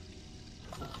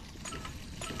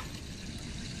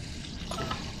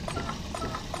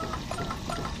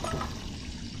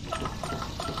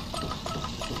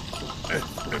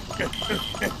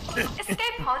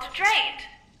 Escape pod drained.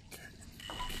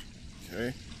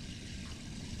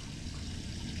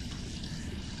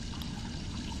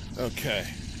 Okay.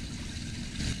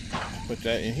 Put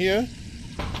that in here.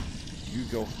 You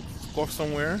go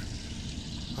somewhere.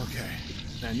 Okay.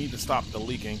 Now I need to stop the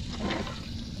leaking.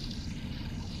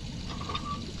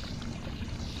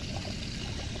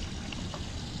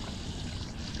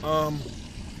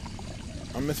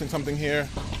 I'm missing something here.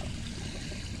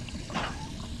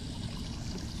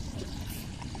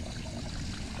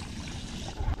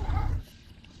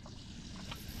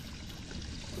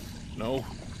 No.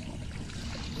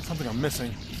 There's something I'm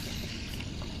missing.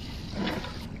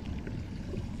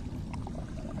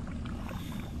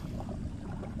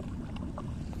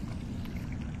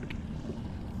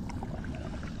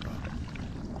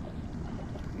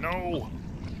 No!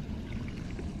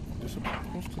 There's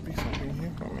supposed to be something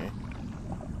here for me.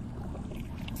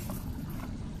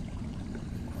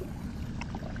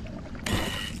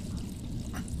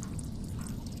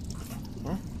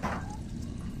 Huh?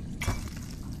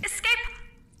 Escape.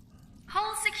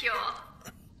 Hull secure.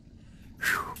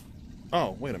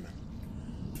 Oh, wait a minute.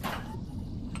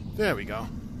 There we go.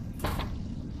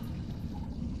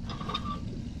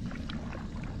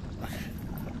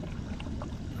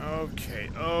 Okay.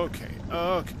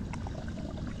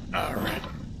 Alright.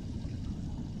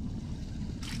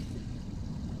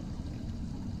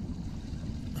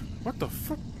 What the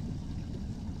fuck?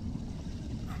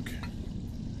 Okay.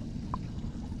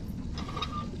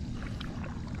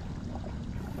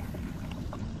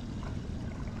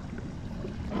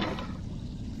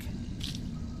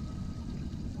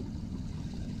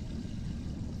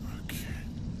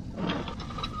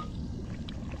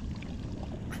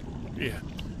 Yeah.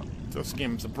 Those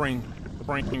schemes, the brain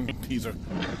teaser.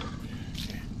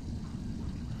 Okay.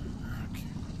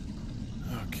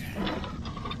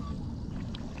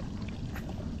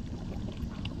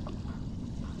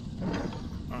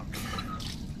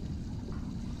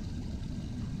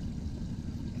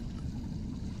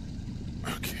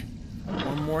 Okay.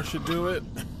 One more should do it.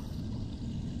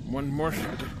 One more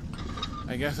should do.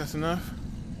 I guess that's enough.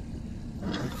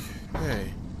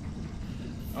 Okay.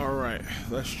 Alright,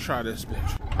 let's try this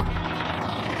bitch.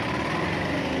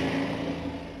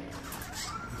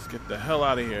 Let's get the hell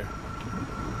out of here.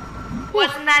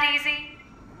 Wasn't that easy?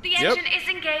 The Yep. engine is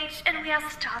engaged and we are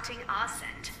starting our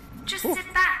ascent. Just Ooh.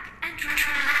 sit back and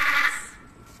relax.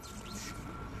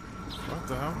 What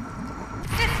the hell?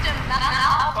 System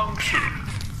malfunction.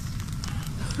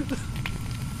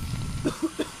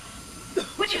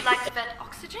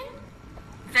 oxygen?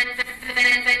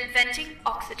 Venting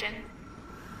oxygen.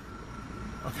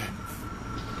 Okay.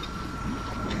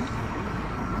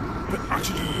 But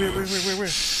oxygen, where?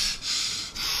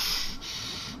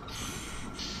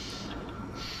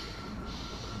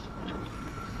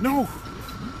 No!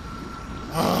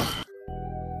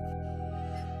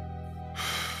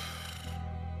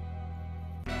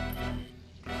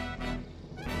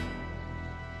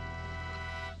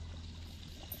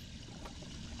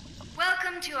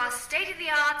 Welcome to our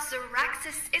state-of-the-art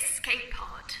Zoraxis escape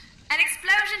pod. An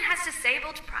explosion has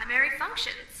disabled primary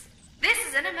functions. This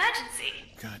is an emergency.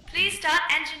 God. Please start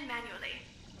engine manually.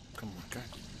 Come on, God.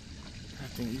 God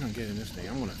dang it, you're gonna get in this thing.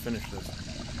 I'm gonna finish this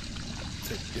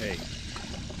today.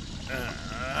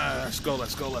 Let's go.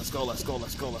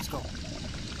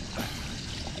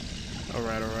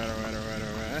 Alright.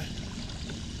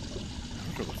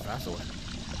 I'm gonna go faster way.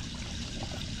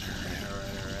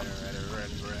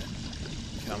 Alright.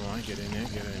 Come on, get in there.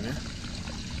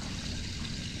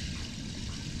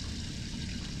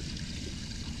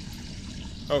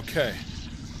 Okay.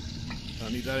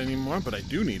 Don't need that anymore, but I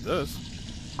do need this.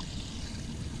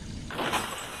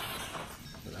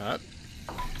 That.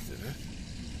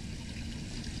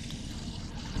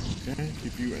 Okay,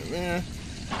 keep you in there.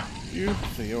 You,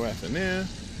 stay your ass in there.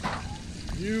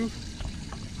 You.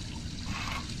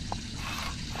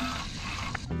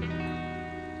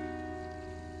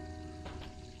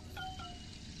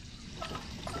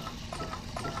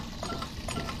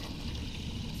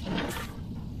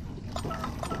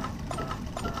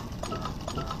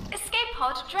 Escape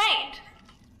pod drained.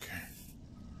 Okay.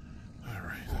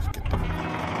 Alright, let's get this.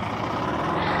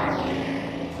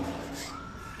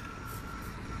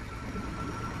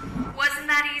 Wasn't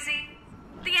that easy?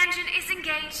 The engine is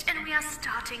engaged and we are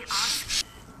starting our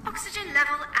oxygen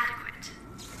level adequate.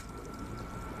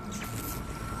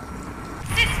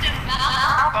 System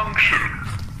malfunction.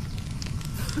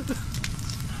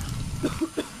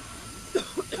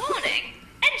 Warning.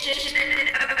 Engine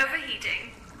overheating.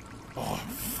 Oh,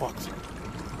 fuck.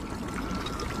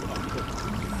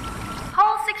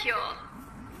 Hull secure.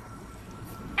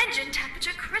 Engine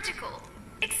temperature critical.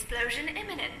 Explosion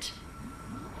imminent.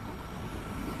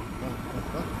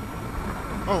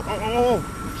 Oh.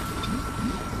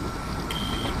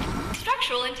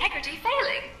 Structural integrity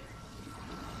failing.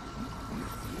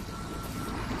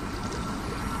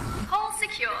 Hull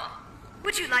secure.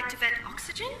 Would you like to vent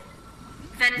oxygen?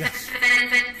 Venting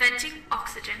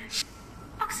oxygen.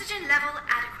 Oxygen level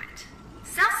adequate.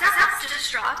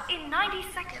 Self-destruct in 90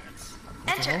 seconds.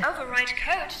 Enter override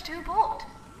code to board.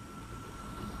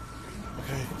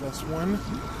 Okay, that's one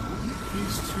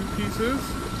piece, 2 pieces.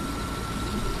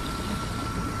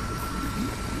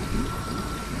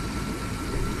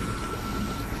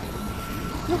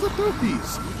 What's a third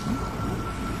piece?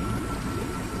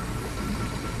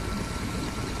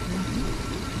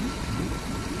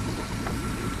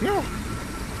 No.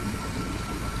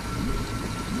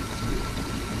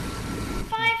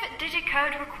 5-digit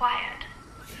code required.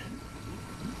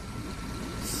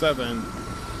 7.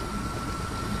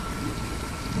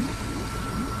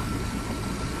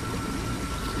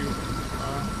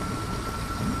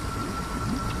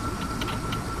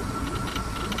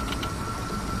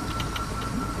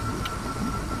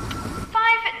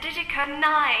 Digit code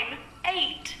 9,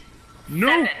 8, No.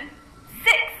 7,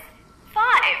 6, 5,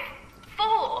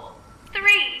 4,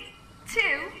 3,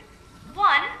 2,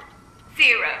 1,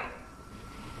 0.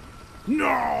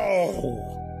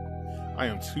 No! I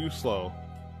am too slow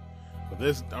for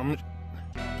this.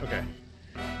 Okay.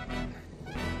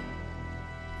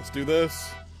 Let's do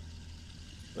this.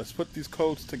 Let's put these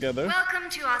codes together. Welcome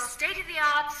to our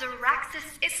state-of-the-art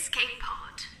Zoraxis escape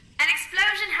pod. An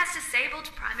explosion has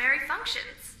disabled primary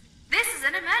functions. This is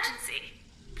an emergency.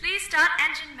 Please start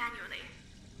engine manually.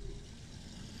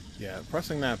 Yeah,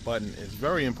 pressing that button is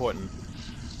very important.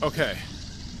 Okay.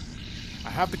 I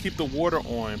have to keep the water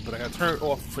on, but I gotta turn it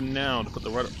off for now to put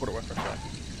the water back.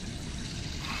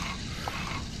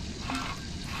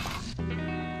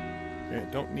 Okay,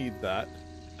 don't need that.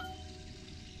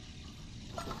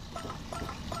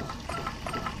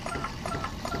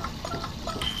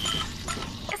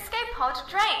 Escape pod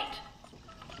drained.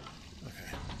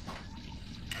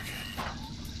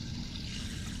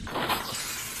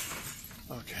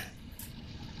 Okay.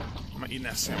 I'm not eating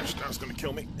that sandwich. That was gonna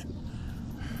kill me.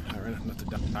 Alright, enough to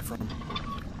die from.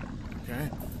 Okay.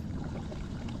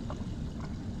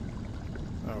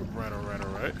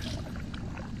 Alright.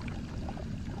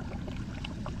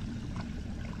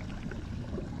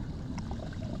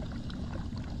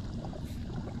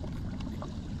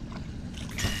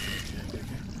 Okay.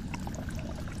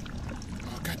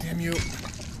 Oh, goddamn you.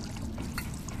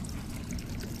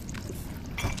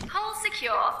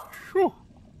 secure. Whew.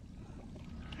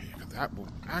 That will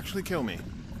actually kill me.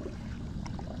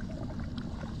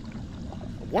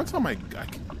 One time I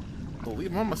believe,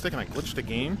 if I'm not mistaken, I glitched the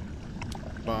game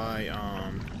by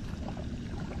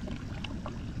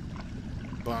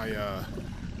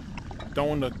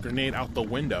throwing the grenade out the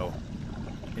window,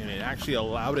 and it actually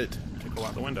allowed it to go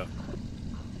out the window.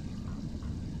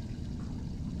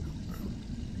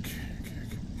 Okay.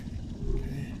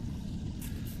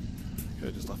 Could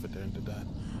have just left it there and did that.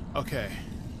 Okay.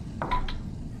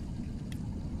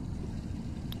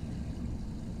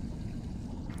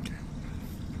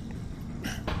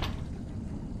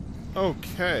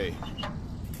 Okay.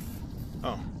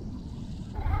 Oh.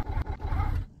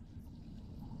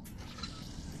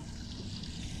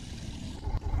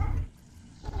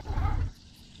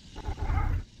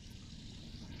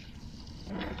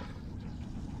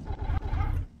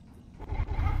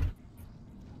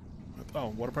 Oh,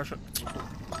 water pressure.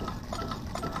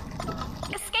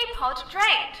 Escape pod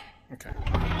drained. Okay.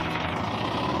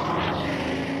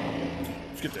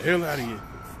 Let's get the hell out of here.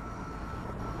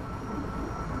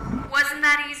 Wasn't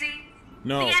that easy?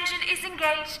 No. The engine is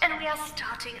engaged and we are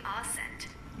starting our ascent.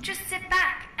 Just sit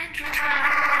back and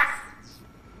relax.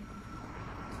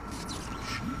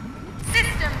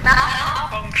 System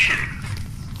malfunction.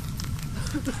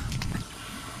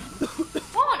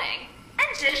 Warning.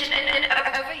 Engine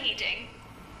overheating.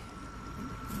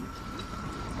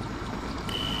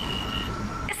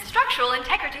 Structural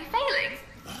integrity failing.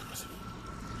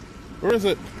 Where is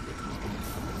it?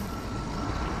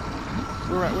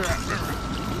 Where at?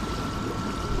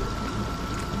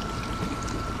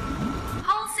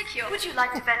 Hull secure. Would you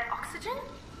like to vent oxygen?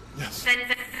 Yes.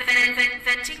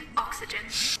 Venting oxygen.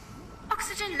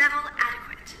 Oxygen level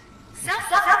adequate.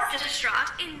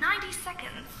 Self-destruct in 90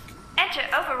 seconds. Enter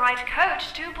override code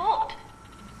to board.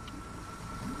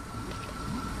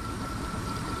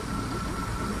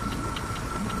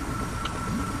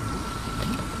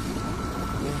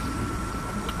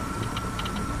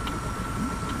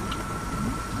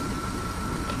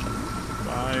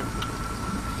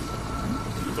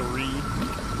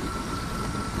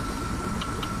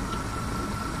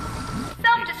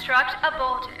 Self-destruct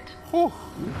aborted. Whew.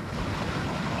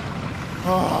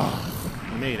 Oh,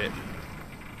 made it.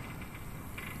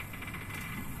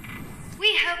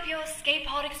 We hope your escape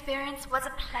pod experience was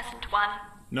a pleasant one.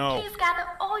 No. Please gather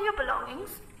all your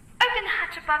belongings, open the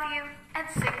hatch above you, and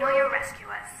signal your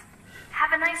rescuers.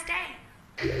 Have a nice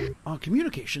day. Our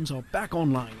communications are back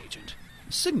online, Agent.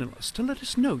 Signal us to let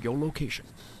us know your location.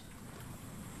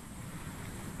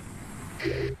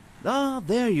 Ah,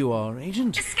 there you are,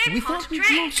 Agent. Escape We pod thought we'd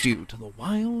drained. lost you to the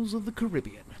wilds of the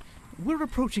Caribbean. We're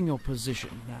approaching your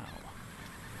position now.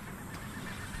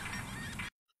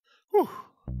 Whew.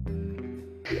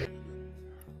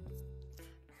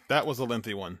 That was a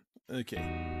lengthy one.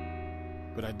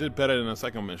 Okay. But I did better than the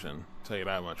second mission. I'll tell you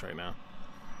that much right now.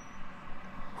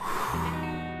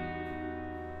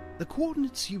 The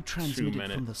coordinates you transmitted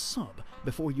minutes. from the sub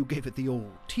before you gave it the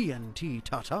old TNT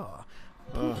Tata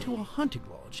point to a hunting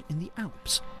lodge in the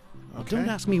Alps. Okay. Don't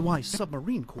ask me why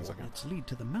submarine coordinates lead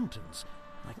to the mountains.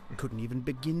 I couldn't even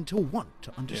begin to want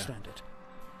to understand it.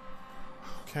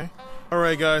 Okay.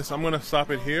 Alright guys, I'm going to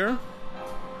stop it here.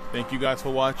 Thank you guys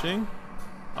for watching.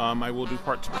 I will do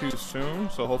part 2 soon,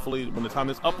 so hopefully when the time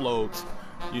this uploads,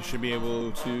 you should be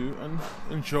able to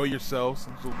enjoy yourselves.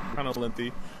 It's kind of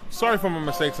lengthy. Sorry for my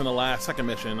mistakes in the second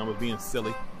mission. I was being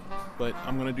silly. But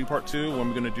I'm going to do part 2 when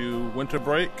we're going to do Winter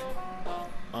Break,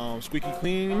 Squeaky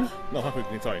Clean, no, not Squeaky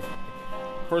Clean, sorry,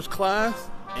 First Class,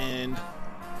 and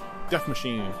Death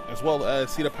Machine, as well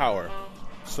as Seat of Power.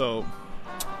 So,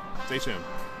 stay tuned.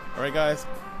 Alright guys,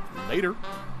 later.